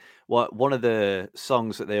mean, one of the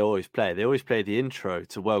songs that they always play the intro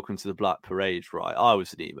to Welcome to the Black Parade. Right, I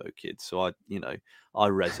was an emo kid, so I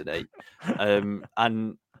resonate.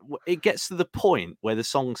 And it gets to the point where the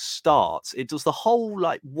song starts. It does the whole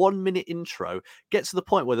like 1 minute intro, gets to the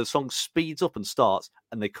point where the song speeds up and starts,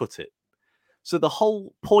 and they cut it. So the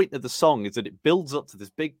whole point of the song is that it builds up to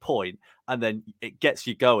this big point and then it gets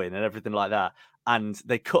you going and everything like that. And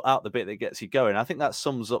they cut out the bit that gets you going. I think that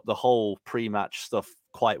sums up the whole pre-match stuff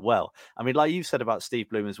quite well. I mean, like you said about Steve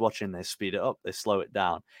Bloomer's watching, they speed it up, they slow it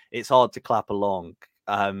down. It's hard to clap along.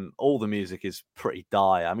 All the music is pretty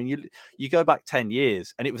dire. I mean, you go back 10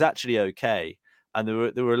 years and it was actually okay. And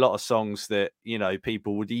there were a lot of songs that,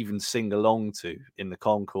 people would even sing along to in the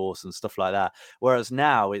concourse and stuff like that. Whereas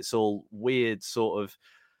now it's all weird sort of,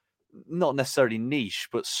 not necessarily niche,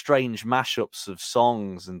 but strange mashups of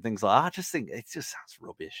songs and things like that. I just think it just sounds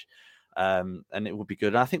rubbish. And it would be good.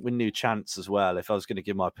 And I think with new chants as well, if I was going to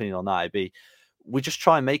give my opinion on that, it'd be, we just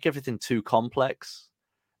try and make everything too complex.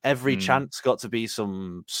 Every chant's got to be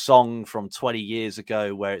some song from 20 years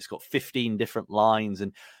ago where it's got 15 different lines,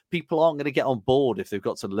 and people aren't going to get on board if they've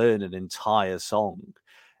got to learn an entire song.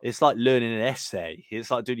 It's like learning an essay. It's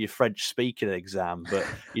like doing your French speaking exam, but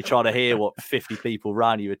you're trying to hear what 50 people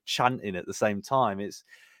around you are chanting at the same time.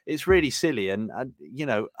 It's really silly. And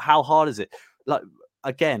how hard is it? Like,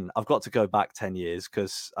 again, I've got to go back 10 years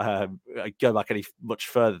because I go back any much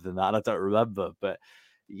further than that and I don't remember. But,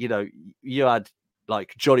 you had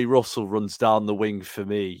like Johnny Russell Runs Down the Wing for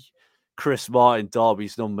Me, Chris Martin,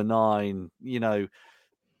 Derby's Number 9,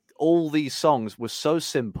 all these songs were so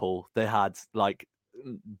simple. They had like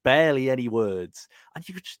barely any words and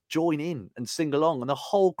you could just join in and sing along and the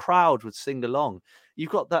whole crowd would sing along.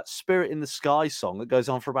 You've got that Spirit in the Sky song that goes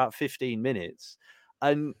on for about 15 minutes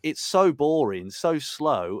and it's so boring, so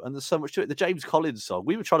slow, and there's so much to it. The James Collins song,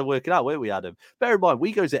 we were trying to work it out, weren't we, Adam? Bear in mind,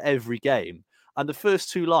 we go to every game and the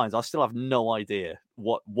first 2 lines, I still have no idea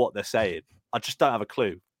what they're saying. I just don't have a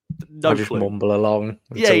clue. I just mumble along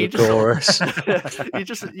until the chorus. you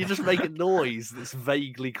just make a noise that's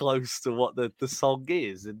vaguely close to what the song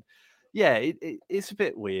is. And yeah, it's a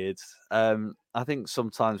bit weird. I think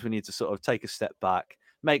sometimes we need to sort of take a step back,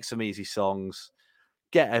 make some easy songs,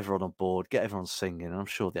 get everyone on board, get everyone singing. And I'm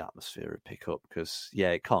sure the atmosphere would pick up because,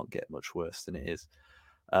 it can't get much worse than it is.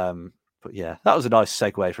 But yeah, that was a nice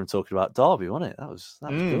segue from talking about Derby, wasn't it? That was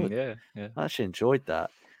good. Yeah. I actually enjoyed that.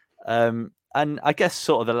 And I guess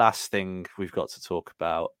sort of the last thing we've got to talk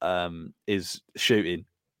about is shooting.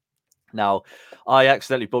 Now, I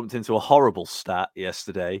accidentally bumped into a horrible stat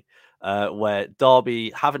yesterday. where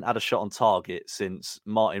Derby haven't had a shot on target since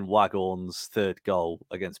Martin Waghorn's third goal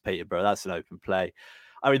against Peterborough. That's an open play.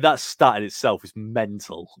 I mean, that stat in itself is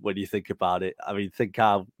mental when you think about it. I mean, think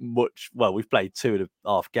how much, well, we've played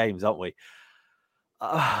 2.5 games, haven't we?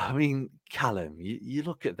 I mean, Callum, you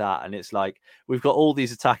look at that and it's like we've got all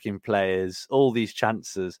these attacking players, all these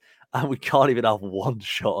chances, and we can't even have one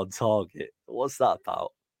shot on target. What's that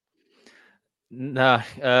about? No,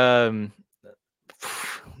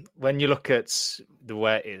 when you look at the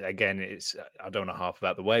way, it's I don't know half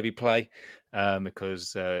about the way we play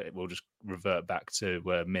because we'll just revert back to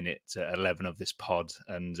minute 11 of this pod,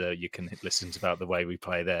 and you can listen to about the way we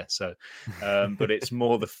play there. So, but it's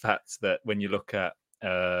more the fact that when you look at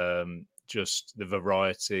just the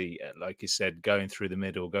variety, like you said, going through the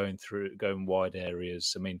middle, going wide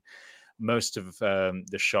areas. I mean, most of the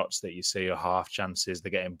shots that you see are half chances.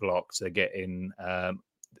 They're getting blocked. They're getting,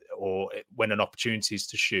 or when an opportunity is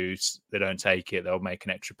to shoot, they don't take it. They'll make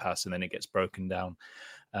an extra pass and then it gets broken down.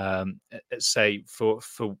 Say for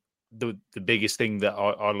the biggest thing that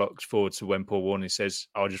I looked forward to when Paul Warney says,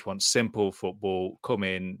 "I just want simple football. Come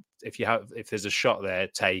in. If there's a shot there,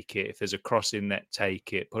 take it. If there's a cross in net,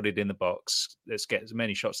 take it. Put it in the box. Let's get as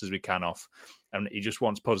many shots as we can off." And he just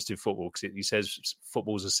wants positive football because he says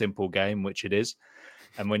football's a simple game, which it is.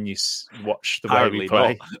 And when you watch the way we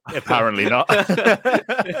play, apparently not.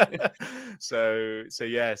 So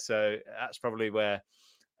that's probably where,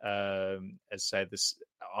 as I say,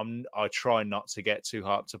 I try not to get too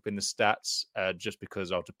harped up in the stats, just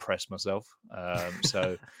because I'll depress myself.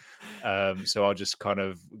 So I'll just kind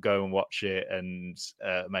of go and watch it and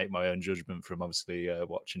make my own judgment from obviously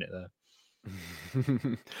watching it there.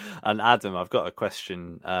 And Adam, I've got a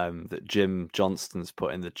question that Jim Johnston's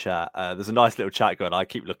put in the chat. There's a nice little chat going. I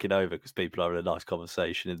keep looking over because people are in a nice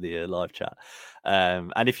conversation in the live chat.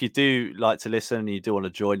 And if you do like to listen and you do want to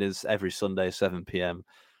join us every Sunday, 7 p.m,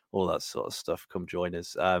 all that sort of stuff, come join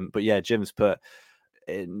us. But yeah, Jim's put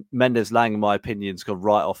Mendes-Lang, in my opinion, has gone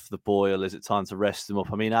right off the boil. Is it time to rest him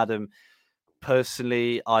up? I mean, Adam,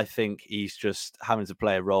 personally, I think he's just having to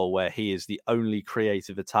play a role where he is the only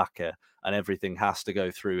creative attacker and everything has to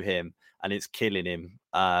go through him and it's killing him.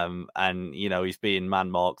 And, you know, he's being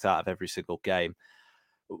man-marked out of every single game.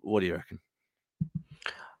 What do you reckon?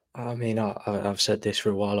 I mean, I've said this for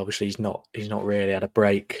a while. Obviously, he's not really had a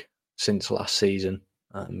break since last season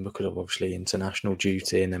because of obviously international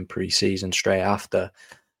duty and then pre-season straight after.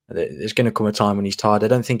 There's going to come a time when he's tired. I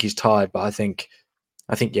don't think he's tired, but I think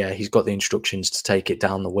yeah, he's got the instructions to take it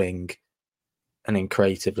down the wing, and then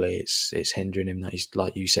creatively, it's hindering him. That he's,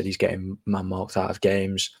 like you said, he's getting man marked out of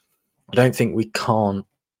games. I don't think we can't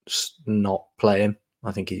not play him.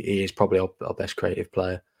 I think he is probably our best creative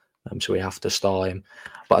player, so we have to start him.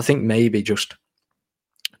 But I think maybe just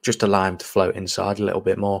allow him to float inside a little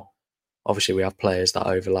bit more. Obviously, we have players that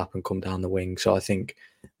overlap and come down the wing, so I think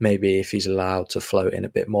maybe if he's allowed to float in a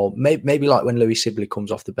bit more, maybe like when Louis Sibley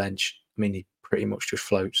comes off the bench. I mean, he pretty much just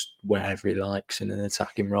floats wherever he likes in an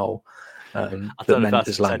attacking role. I don't know if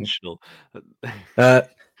that's intentional.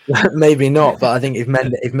 Maybe not, but I think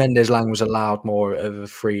if Mendes-Lang was allowed more of a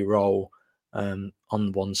free role on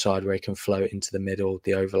one side where he can float into the middle,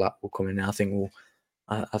 the overlap will come in. I think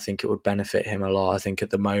it would benefit him a lot. I think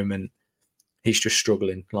at the moment he's just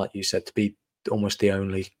struggling, like you said, to be almost the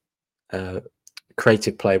only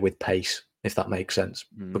creative player with pace, if that makes sense,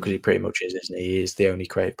 because he pretty much is, isn't he? He is the only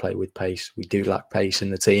creative player with pace. We do lack pace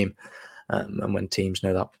in the team, and when teams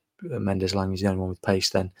know that Mendes-Lang is the only one with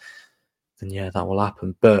pace, then yeah, that will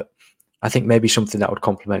happen. But I think maybe something that would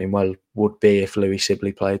complement him well would be if Louis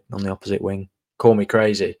Sibley played on the opposite wing. Call me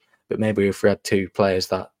crazy, but maybe if we had two players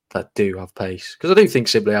that do have pace, because I do think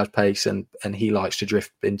Sibley has pace and he likes to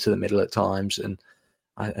drift into the middle at times, and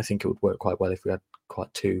I think it would work quite well if we had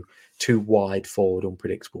quite two wide forward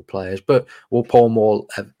unpredictable players. But will Paul Warne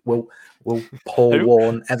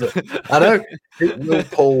ever? I know. Will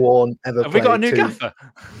Paul Warne ever? Have we got a new gaffer?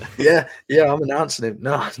 Yeah, I'm announcing him.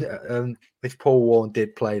 No, if Paul Warne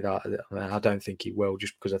did play that, I don't think he will,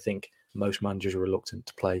 just because I think most managers are reluctant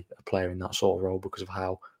to play a player in that sort of role because of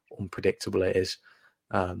how unpredictable it is.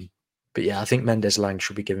 But yeah, I think Mendes-Lang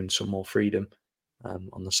should be given some more freedom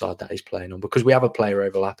on the side that he's playing on, because we have a player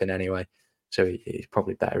overlapping anyway. So it's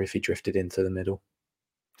probably better if he drifted into the middle.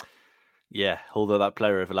 Yeah, although that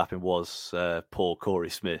player overlapping was poor Corey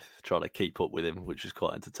Smith trying to keep up with him, which was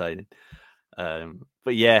quite entertaining.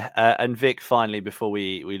 But yeah, and Vic, finally, before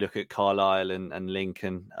we look at Carlisle and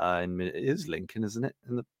Lincoln, it is Lincoln, isn't it,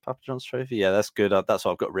 in the Papa John's Trophy? Yeah, that's good. That's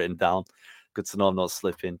what I've got written down. Good to know I'm not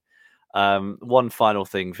slipping. One final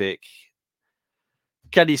thing, Vic.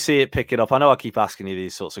 Can you see it picking up? I know I keep asking you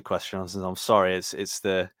these sorts of questions, and I'm sorry. It's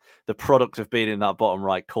the product of being in that bottom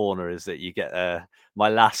right corner is that you get my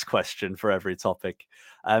last question for every topic.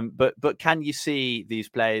 But can you see these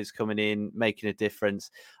players coming in, making a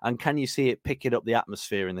difference, and can you see it picking up the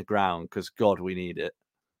atmosphere in the ground? Because God, we need it.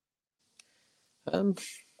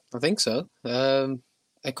 I think so.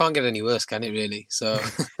 It can't get any worse, can it? Really? So,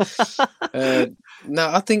 no,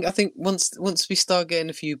 I think once we start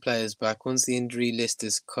getting a few players back, once the injury list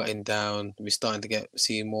is cutting down, we're starting to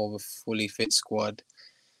see more of a fully fit squad.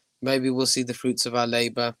 Maybe we'll see the fruits of our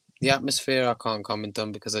labour. The atmosphere I can't comment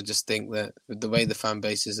on because I just think that the way the fan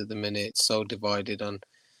base is at the minute, it's so divided on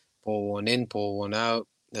pour one in, pour one out.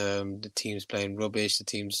 The team's playing rubbish, the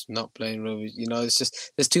team's not playing rubbish. It's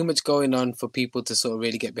just there's too much going on for people to sort of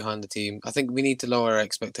really get behind the team. I think we need to lower our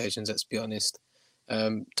expectations, let's be honest.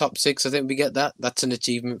 Top 6, I think we get that. That's an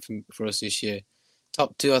achievement for us this year.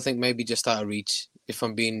 Top 2, I think maybe just out of reach, if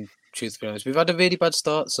I'm being truthfully honest. We've had a really bad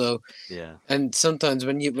start, so yeah. And sometimes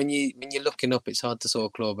when you're looking up, it's hard to sort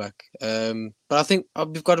of claw back. But I think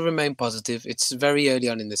we've got to remain positive. It's very early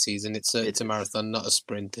on in the season. It's a marathon, not a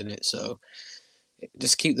sprint in it. So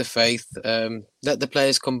just keep the faith. Let the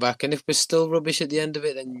players come back, and if we're still rubbish at the end of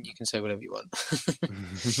it, then you can say whatever you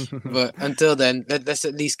want. But until then, let's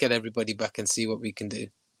at least get everybody back and see what we can do.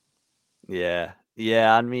 Yeah.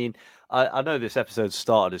 I mean, I know this episode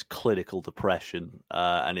started as clinical depression,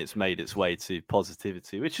 and it's made its way to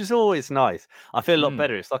positivity, which is always nice. I feel a lot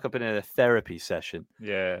better. It's like I've been in a therapy session.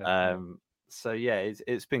 Yeah. So yeah,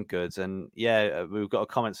 it's been good, and yeah, we've got a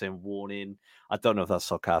comment saying warning. I don't know if that's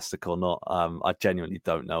sarcastic or not. I genuinely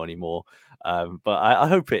don't know anymore. But I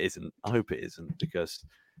hope it isn't. I hope it isn't because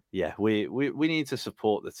yeah, we need to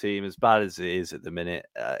support the team as bad as it is at the minute.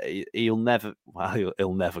 He'll never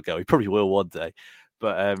go. He probably will one day,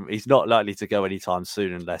 but he's not likely to go anytime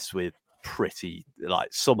soon unless we're pretty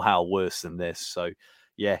somehow worse than this. So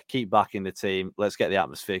yeah, keep backing the team. Let's get the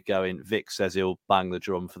atmosphere going. Vic says he'll bang the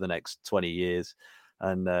drum for the next 20 years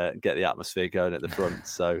and get the atmosphere going at the front.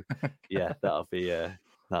 So yeah, that'll be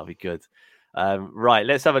good. Right,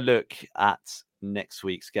 let's have a look at next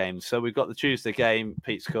week's game. So we've got the Tuesday game,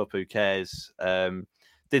 Pete's Cup, who cares?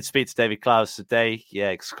 Did speak to David Klaus today. Yeah,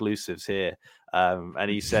 exclusives here.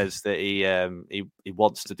 And he says that he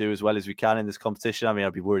wants to do as well as we can in this competition. I mean,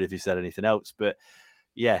 I'd be worried if he said anything else, but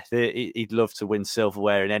yeah, he'd love to win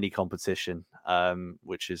silverware in any competition,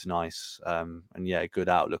 which is nice. And yeah, a good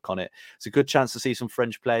outlook on it. It's a good chance to see some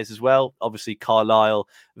French players as well. Obviously, Carlisle,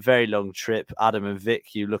 very long trip. Adam and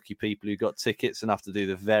Vic, you lucky people who got tickets and have to do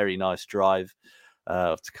the very nice drive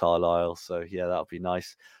up to Carlisle. So yeah, that'll be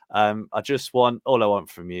nice. All I want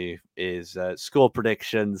from you is score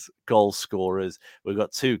predictions, goal scorers. We've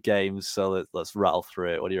got 2 games, so let's rattle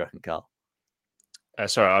through it. What do you reckon, Carl?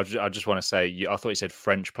 Sorry, I just want to say, I thought you said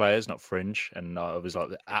French players, not Fringe, and I was like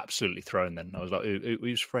absolutely thrown. Then I was like,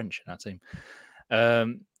 who's French in that team?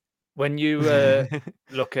 When you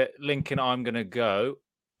look at Lincoln, I'm going to go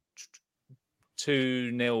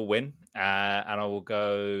 2-0 win, and I will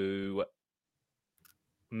go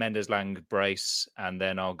Mendes-Lang brace, and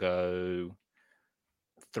then I'll go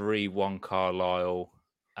 3-1 Carlisle,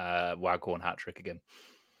 Waghorn hat trick again.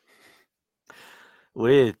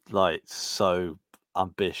 We're so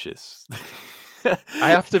ambitious. I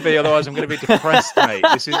have to be, otherwise I'm going to be depressed, mate.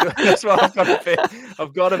 That's what I've got to be.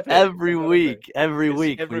 I've got to be. Every week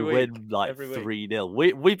we win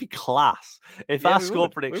 3-0. We'd be class. If our score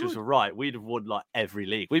predictions were right, we'd have won every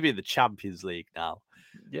league. We'd be in the Champions League now.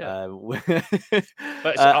 Yeah.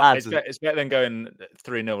 But it's better than going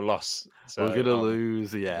 3-0 loss. So, we're going to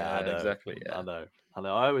lose. Yeah, I know. Exactly. Yeah. I know.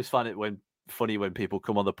 I always find it funny when people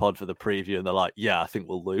come on the pod for the preview and they're like, yeah, I think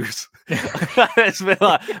we'll lose. It's been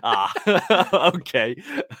like, okay.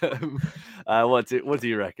 What do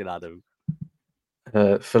you reckon, Adam?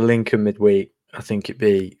 For Lincoln midweek, I think it'd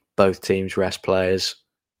be both teams rest players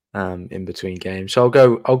in between games. So I'll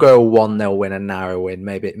go a 1-0 win, a narrow win.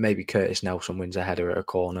 Maybe Curtis Nelson wins a header at a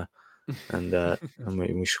corner and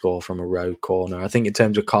we score from a road corner. I think in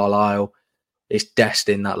terms of Carlisle, it's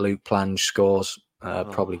destined that Luke Plange scores.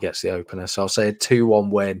 Probably gets the opener. So I'll say a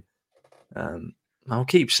 2-1 win. I'll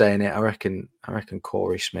keep saying it. I reckon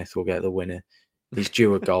Corey Smith will get the winner. He's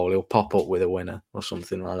due a goal. He'll pop up with a winner or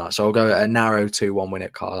something like that. So I'll go a narrow 2-1 win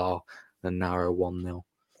at Carlisle and narrow 1-0.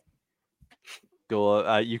 Go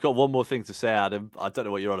on. You've got one more thing to say, Adam. I don't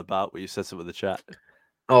know what you're on about, but you said something in the chat.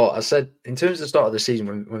 Oh, I said in terms of the start of the season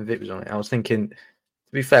when Vic was on it, I was thinking,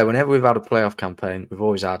 to be fair, whenever we've had a playoff campaign, we've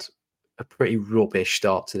always had a pretty rubbish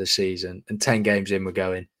start to the season, and 10 games in we're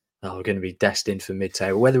going, we're going to be destined for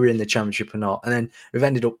mid-table, whether we're in the Championship or not. And then we've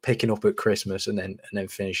ended up picking up at Christmas and then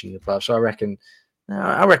finishing the playoffs. So I reckon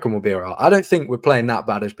I reckon we'll be all right. I don't think we're playing that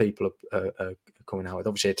bad as people are coming out with,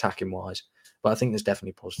 obviously attacking wise, but I think there's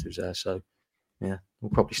definitely positives there. So, yeah,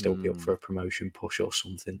 we'll probably still be up for a promotion push or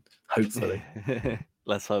something, hopefully.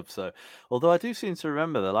 Let's hope so. Although I do seem to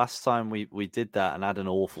remember the last time we did that and had an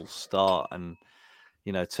awful start and,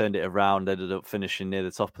 turned it around, ended up finishing near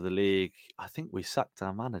the top of the league, I think we sacked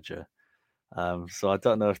our manager. So I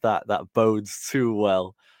don't know if that bodes too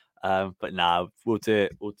well. But now we'll do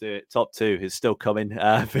it. Top 2 is still coming.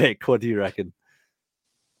 Vic, what do you reckon?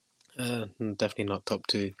 Definitely not top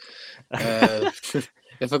 2.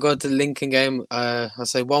 If I go to the Lincoln game, I'll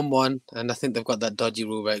say 1-1, and I think they've got that dodgy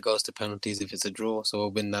rule where it goes to penalties if it's a draw, so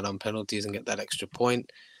we'll win that on penalties and get that extra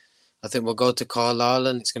point. I think we'll go to Carlisle,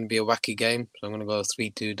 and it's going to be a wacky game, so I'm going to go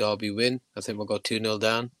 3-2 Derby win. I think we'll go 2-0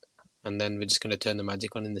 down, and then we're just going to turn the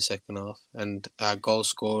magic on in the second half. And our goal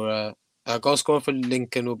scorer for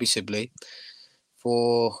Lincoln will be Sibley.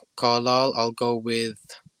 For Carlisle, I'll go with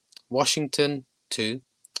Washington 2,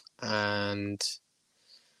 and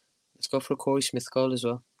let's go for a Corey Smith goal as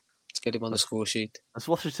well. Let's get him on the score sheet. Has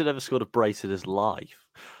Washington ever scored a brace in his life?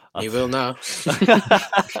 He will now.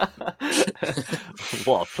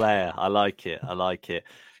 What a player. I like it.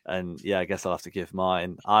 And yeah, I guess I'll have to give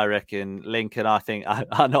mine. I reckon Lincoln, I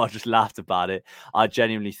know I just laughed about it. I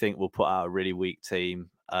genuinely think we'll put out a really weak team,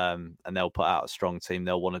 and they'll put out a strong team.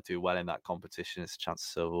 They'll want to do well in that competition. It's a chance of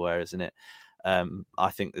silverware, isn't it? I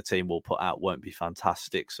think the team we'll put out won't be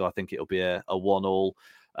fantastic. So I think it'll be a 1-1.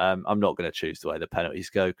 I'm not going to choose the way the penalties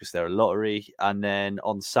go because they're a lottery. And then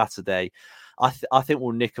on Saturday, I think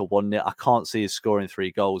we'll nick a 1-0. I can't see us scoring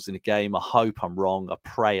 3 goals in a game. I hope I'm wrong. I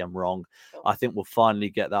pray I'm wrong. I think we'll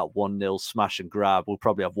finally get that 1-0 smash and grab. We'll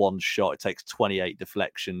probably have one shot. It takes 28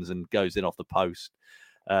 deflections and goes in off the post.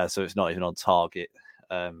 So it's not even on target.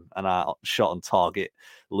 And our shot on target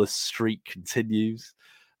streak continues.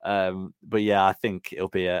 But yeah, I think it'll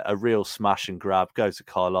be a real smash and grab. Go to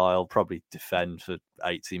Carlisle, probably defend for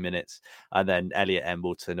 80 minutes. And then Elliot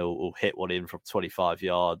Embleton will hit one in from 25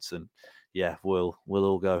 yards. And yeah, we'll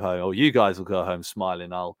all go home, or you guys will go home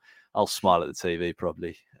smiling. I'll smile at the TV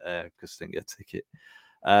probably because I didn't get a ticket.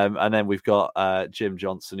 And then we've got Jim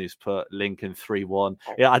Johnson, who's put Lincoln 3-1.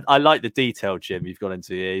 Yeah, I like the detail, Jim, you've got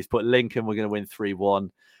into here. He's put Lincoln, we're going to win 3-1.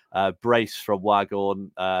 Brace from Waghorn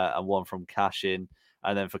and one from Cashin.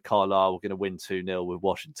 And then for Carlisle, we're going to win 2-0 with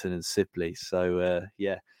Washington and Sibley. So,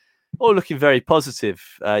 yeah, all looking very positive.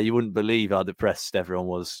 You wouldn't believe how depressed everyone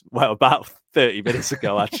was. Well, about 30 minutes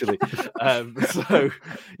ago, actually. So,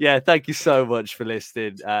 yeah, thank you so much for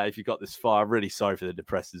listening. If you got this far, I'm really sorry for the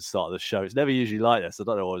depressing start of the show. It's never usually like this. I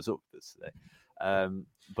don't know what was up with this today.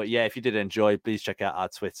 But yeah, if you did enjoy, please check out our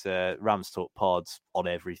Twitter, Rams Talk Pods on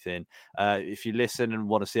everything. If you listen and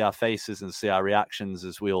want to see our faces and see our reactions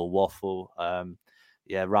as we all waffle,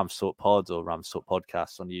 yeah, Rams Talk Pod or Rams Talk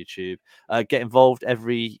Podcast on YouTube. Get involved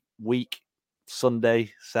every week,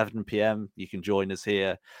 Sunday, 7 p.m. You can join us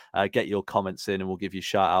here. Get your comments in and we'll give you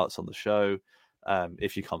shout outs on the show.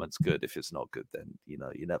 If your comment's good, if it's not good, then you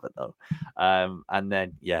never know. And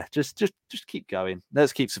then yeah, just keep going.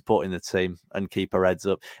 Let's keep supporting the team and keep our heads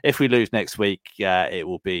up. If we lose next week, it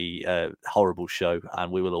will be a horrible show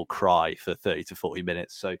and we will all cry for 30 to 40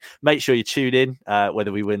 minutes. So make sure you tune in,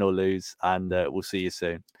 whether we win or lose, and we'll see you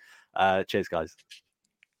soon. Cheers, guys.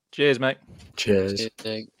 Cheers, mate. Cheers.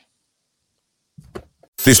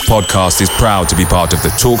 This podcast is proud to be part of the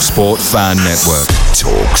TalkSport Fan Network.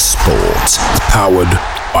 TalkSport. Powered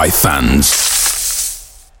by fans.